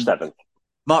March in 7th.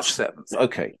 March 7th. Yeah.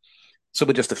 Okay. So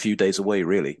we're just a few days away,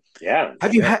 really. Yeah.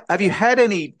 Have you had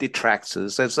any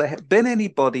detractors? Has there been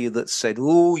anybody that said,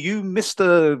 "Oh, you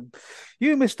Mister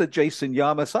Jason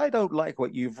Yamas, I don't like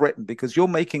what you've written because you're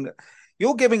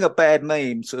giving a bad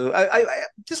name to."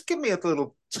 Just give me a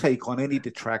little take on any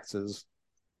detractors.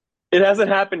 It hasn't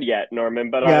happened yet,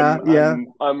 Norman, but Yeah, yeah.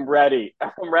 I'm ready.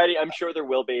 I'm ready. I'm sure there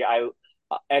will be. I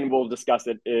and we'll discuss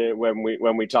it when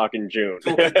we talk in June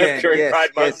Talk again. during Yes, Pride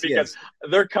Month yes, because yes,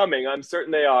 they're coming. I'm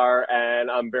certain they are, and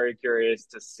I'm very curious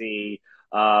to see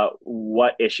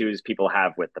what issues people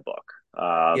have with the book.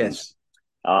 yes,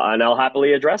 And I'll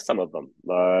happily address some of them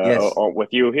yes. with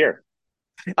you here.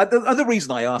 The other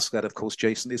reason I ask that, of course,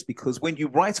 Jason, is because when you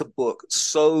write a book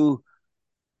so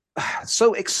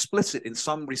explicit in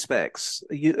some respects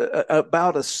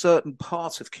about a certain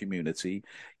part of community,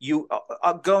 you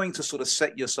are going to sort of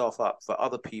set yourself up for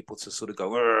other people to sort of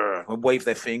go and wave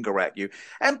their finger at you,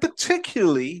 and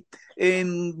particularly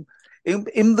in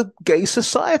in the gay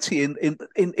society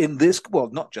in this, well,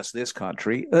 not just this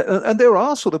country, and there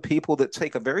are sort of people that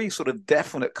take a very sort of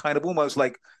definite kind of almost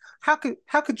like how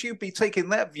could you be taking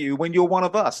that view when you're one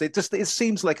of us? It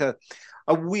seems like a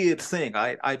weird thing.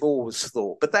 I've always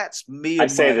thought, but that's me I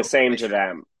and say my the own same to initial.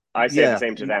 them. I say the Yeah,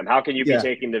 same to them. How can you be yeah,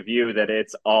 taking the view that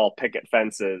it's all picket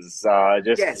fences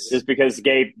yes, just because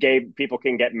gay people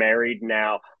can get married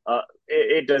now?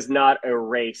 It does not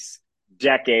erase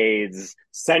decades,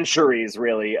 centuries,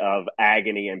 really, of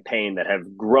agony and pain that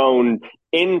have grown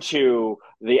into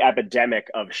the epidemic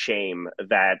of shame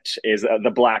that is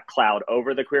the black cloud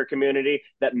over the queer community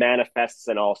that manifests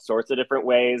in all sorts of different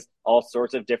ways, all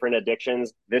sorts of different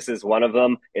addictions. This is one of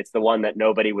them. It's the one that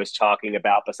nobody was talking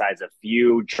about besides a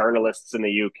few journalists in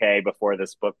the UK before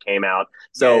this book came out.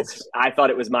 So yes, I thought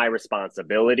it was my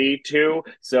responsibility to.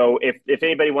 So if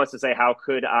anybody wants to say how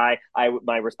could I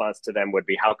my response to them would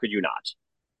be how could you not?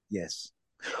 yes.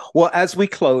 Well, as we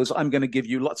close, I'm going to give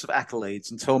you lots of accolades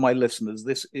and tell my listeners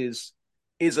this is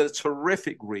a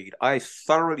terrific read. I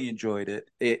thoroughly enjoyed it.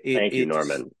 Thank you,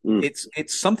 Norman. Mm.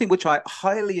 It's something which I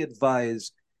highly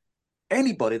advise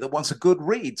anybody that wants a good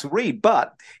read to read.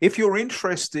 But if you're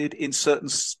interested in certain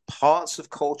parts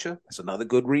of culture, that's another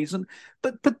good reason.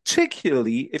 But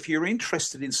particularly if you're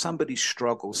interested in somebody's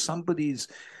struggle, somebody's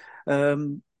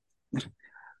um,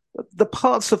 the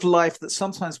parts of life that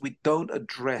sometimes we don't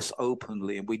address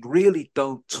openly and we really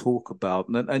don't talk about.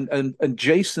 And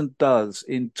Jason does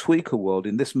in Tweaker World,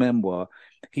 in this memoir,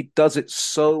 he does it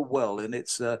so well. And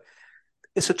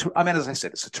I mean, as I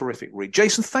said, it's a terrific read.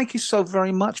 Jason, thank you so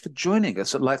very much for joining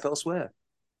us at Life Elsewhere.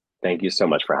 Thank you so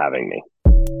much for having me.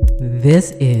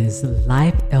 This is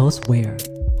Life Elsewhere,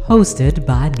 hosted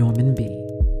by Norman B.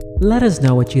 Let us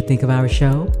know what you think of our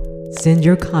show. Send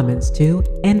your comments to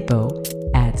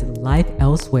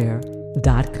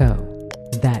info@lifeelsewhere.co.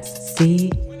 That's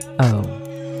CO.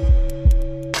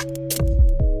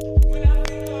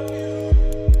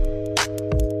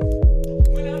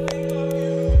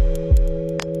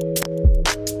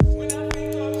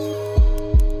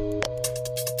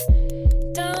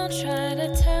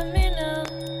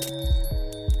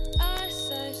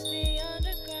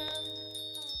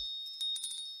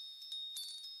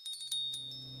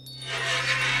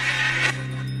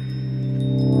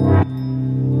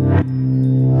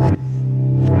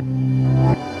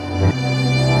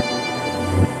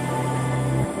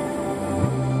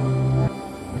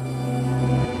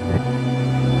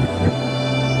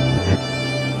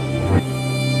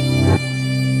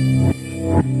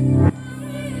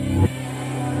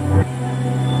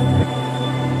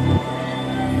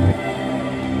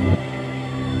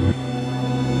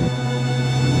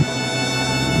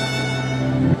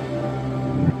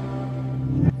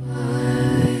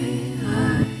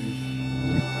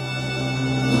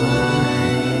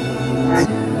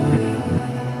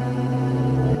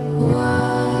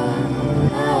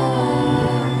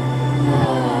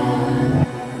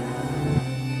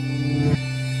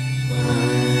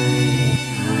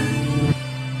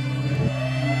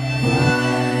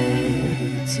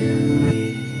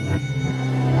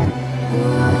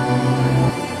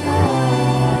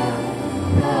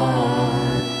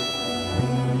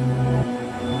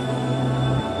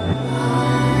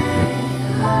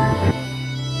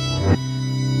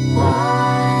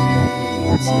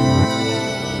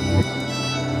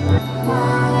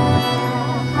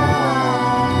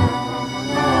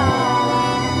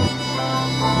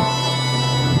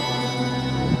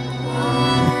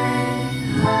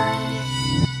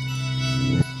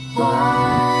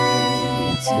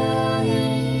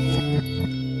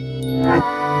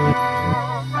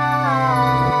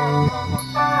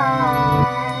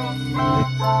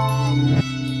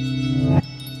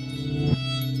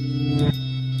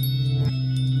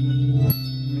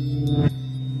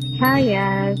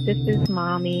 This is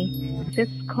Mommy.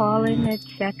 Just calling to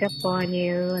check up on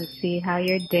you and see how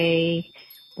your day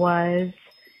was.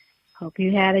 Hope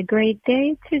you had a great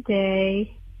day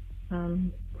today.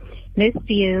 Miss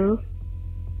you.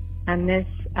 I miss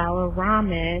our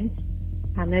ramen.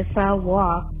 I miss our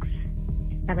walks.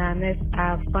 And I miss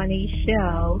our funny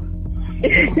show.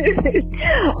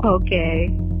 Okay.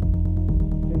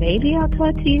 Maybe I'll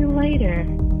talk to you later.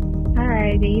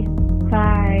 Alrighty.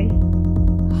 Bye.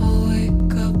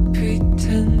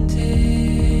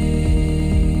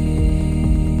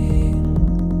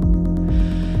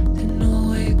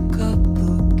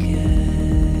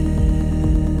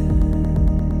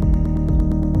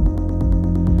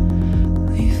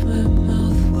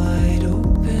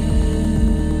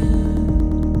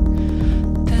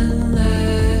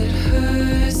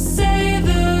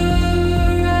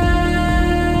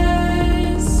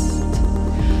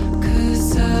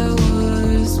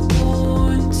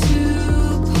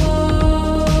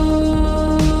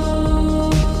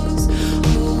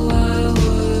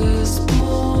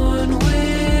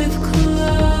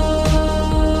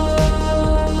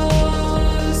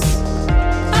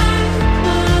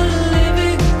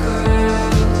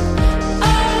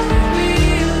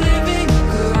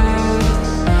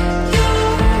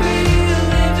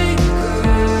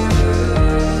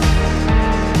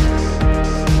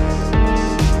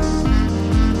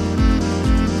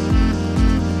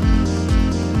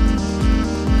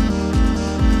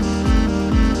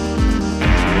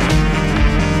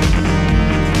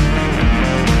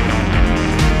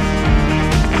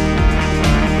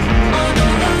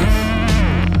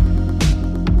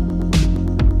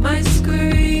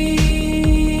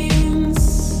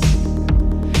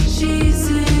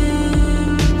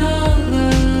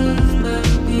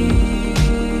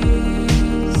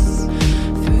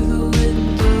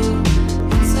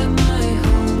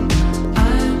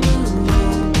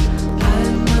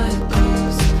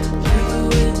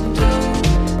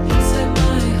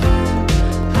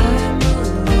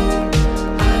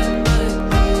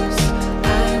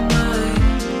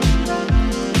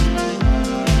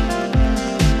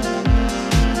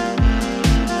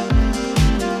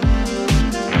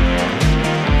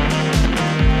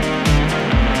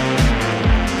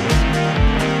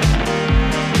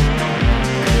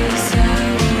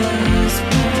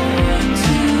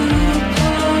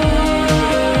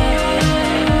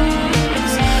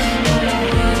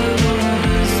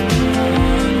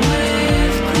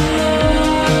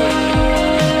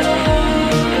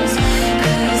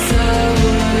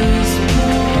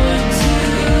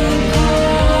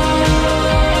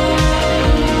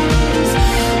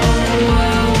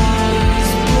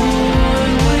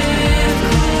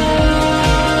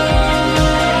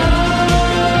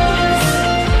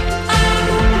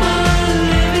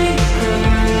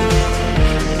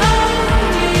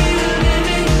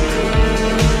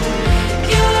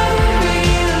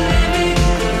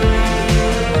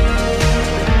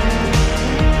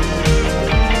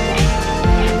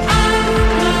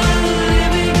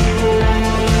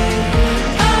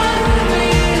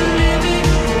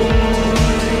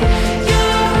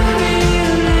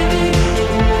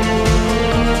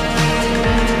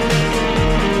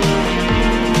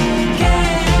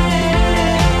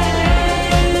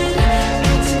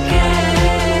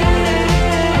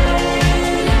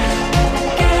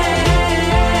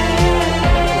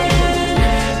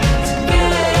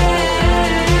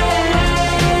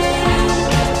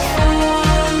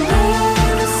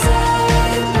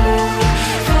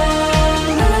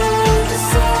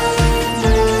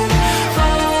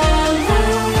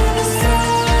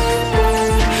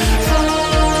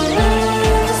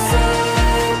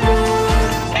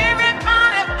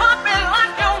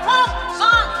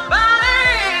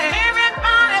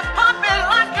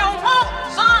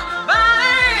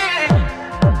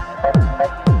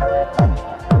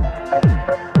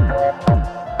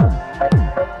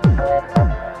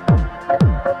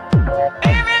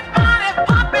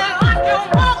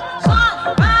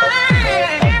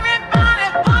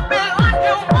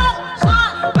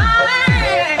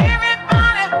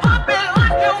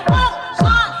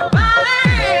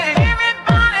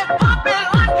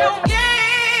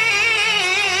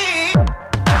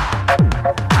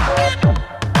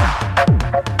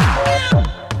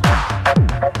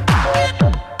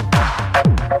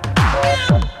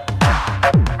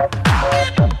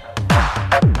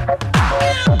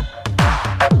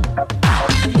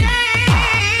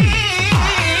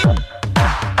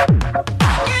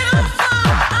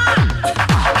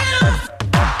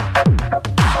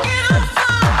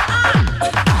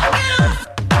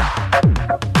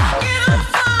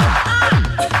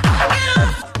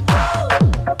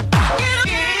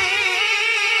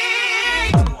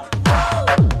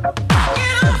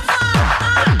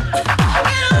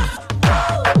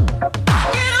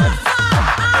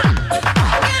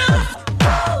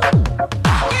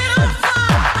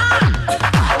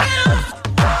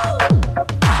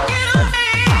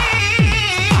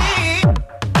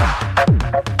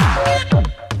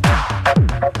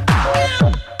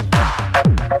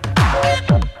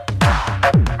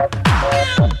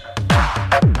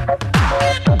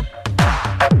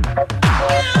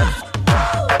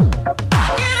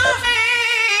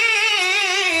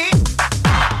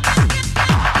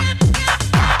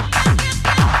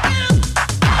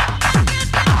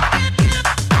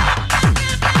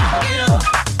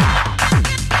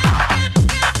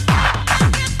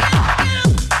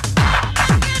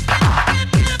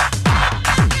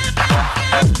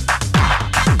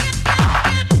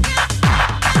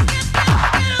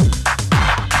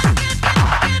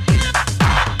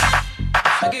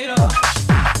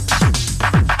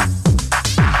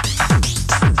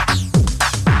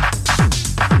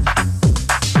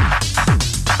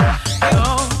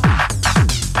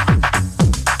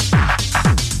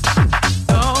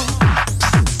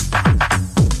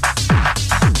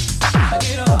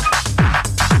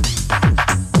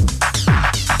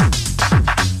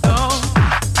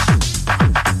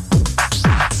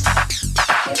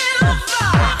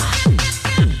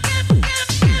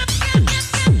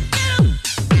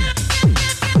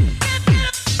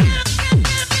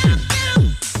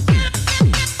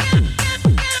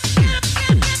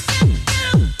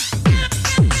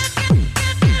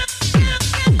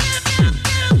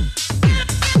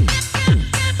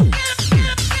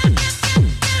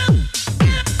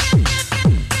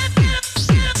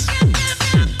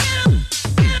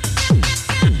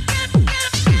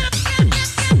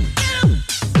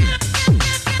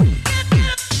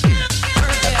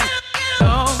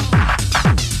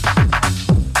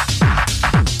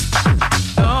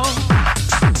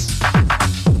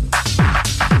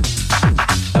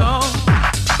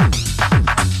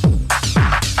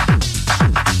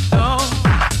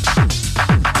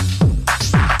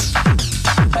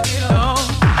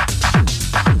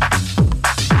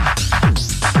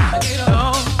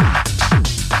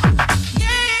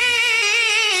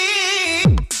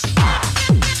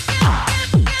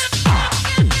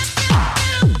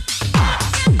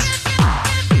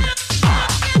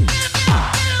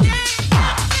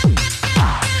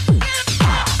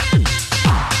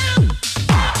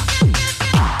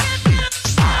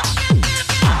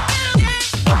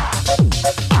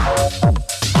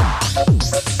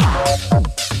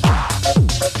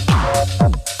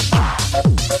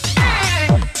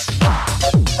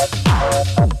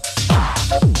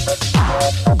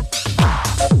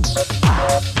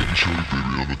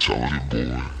 intelligent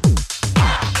boy.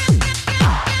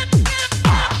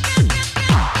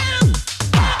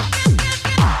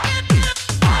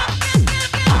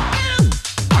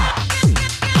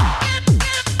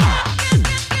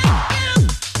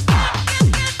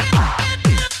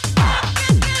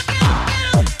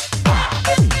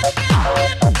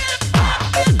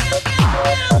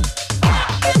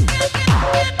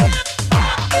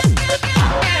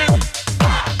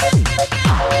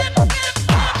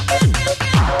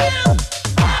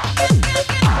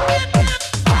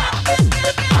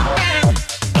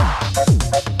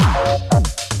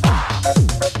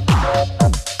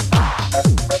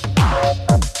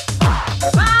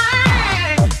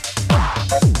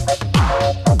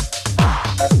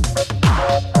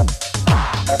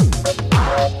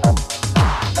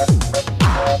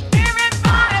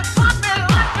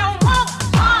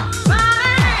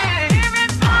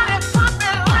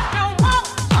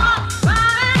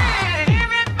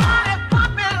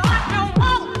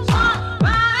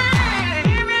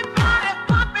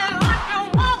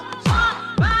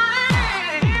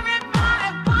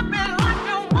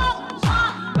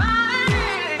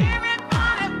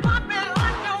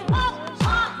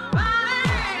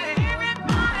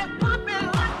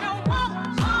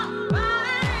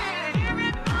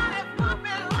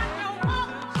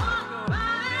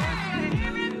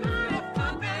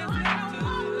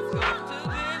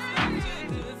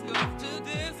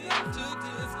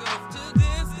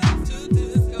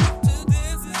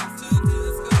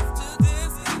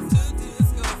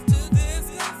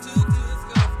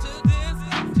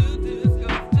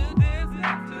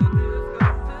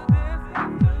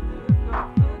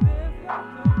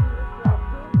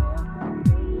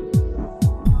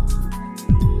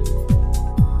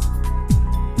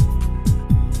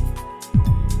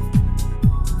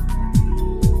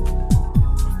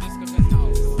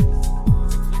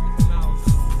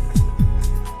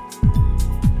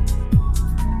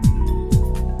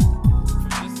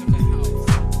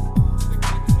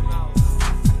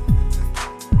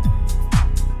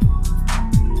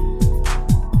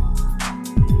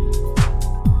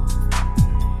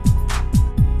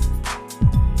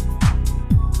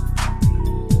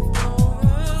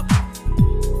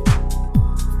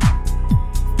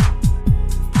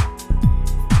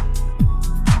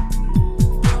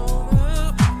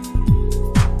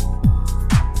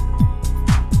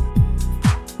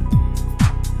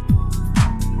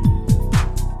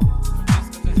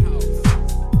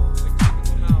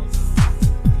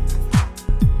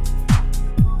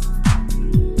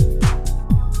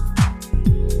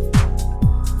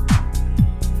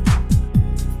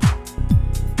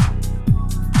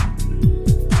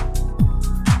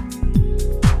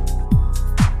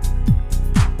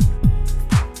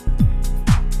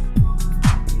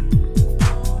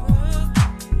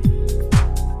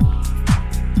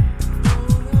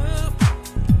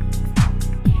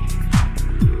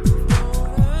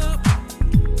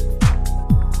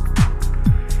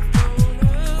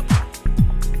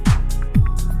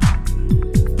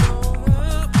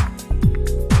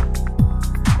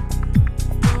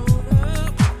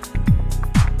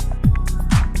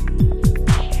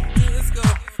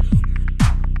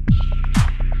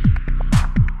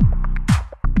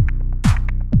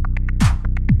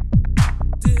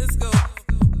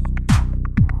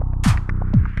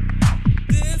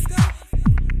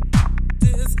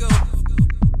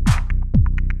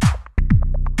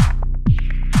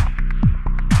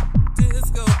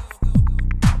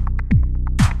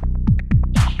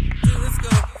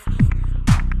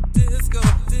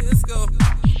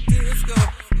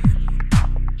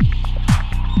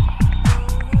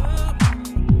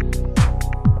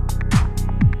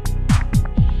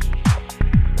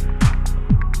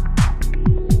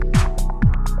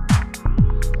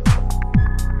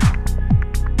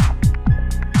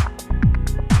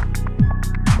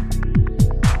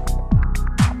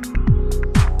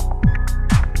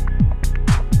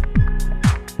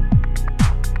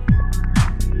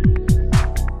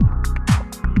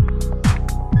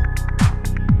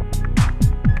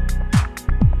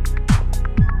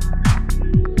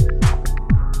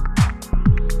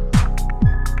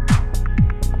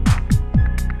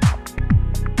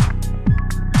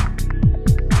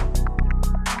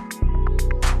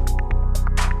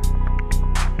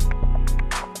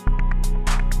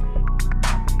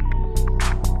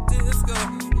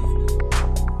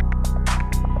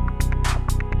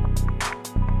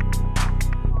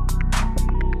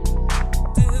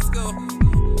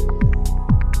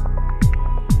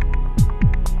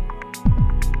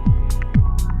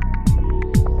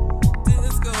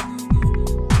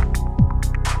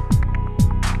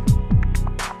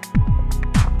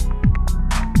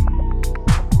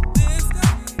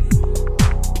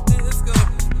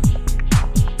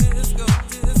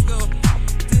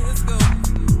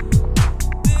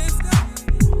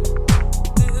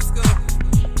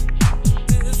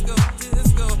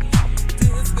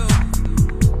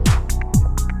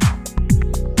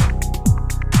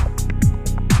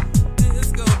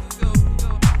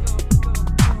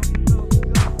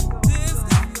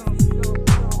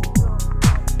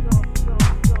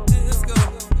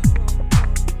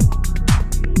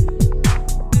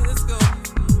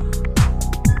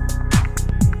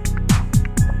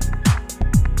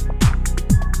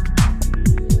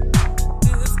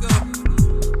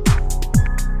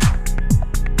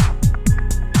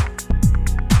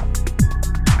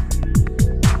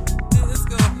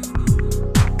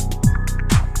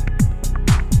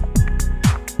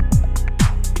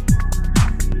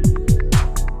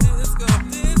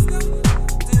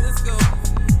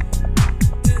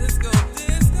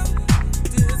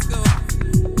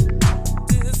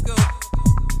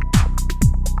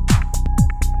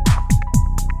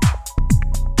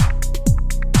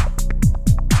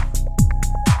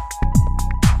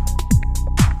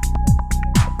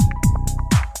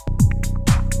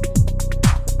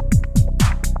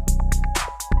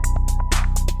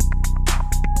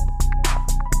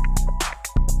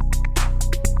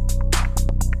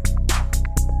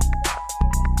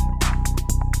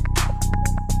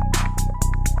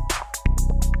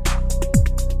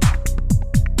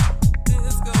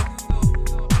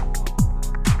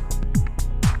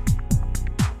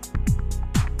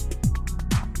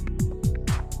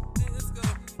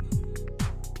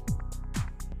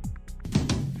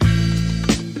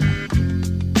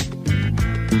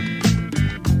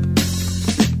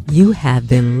 You have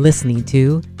been listening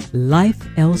to Life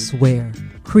Elsewhere,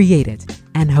 created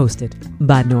and hosted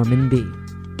by Norman B.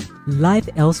 Life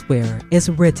Elsewhere is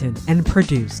written and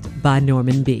produced by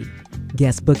Norman B.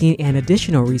 Guest booking and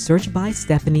additional research by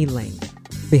Stephanie Lane.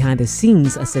 Behind the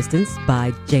scenes assistance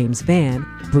by James Vann,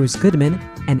 Bruce Goodman,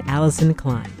 and Allison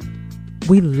Klein.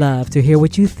 We love to hear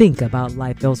what you think about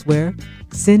Life Elsewhere.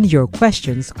 Send your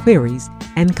questions, queries,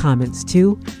 and comments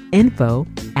to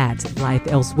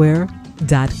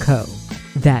info@lifeelsewhere.co.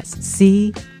 That's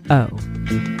C-O.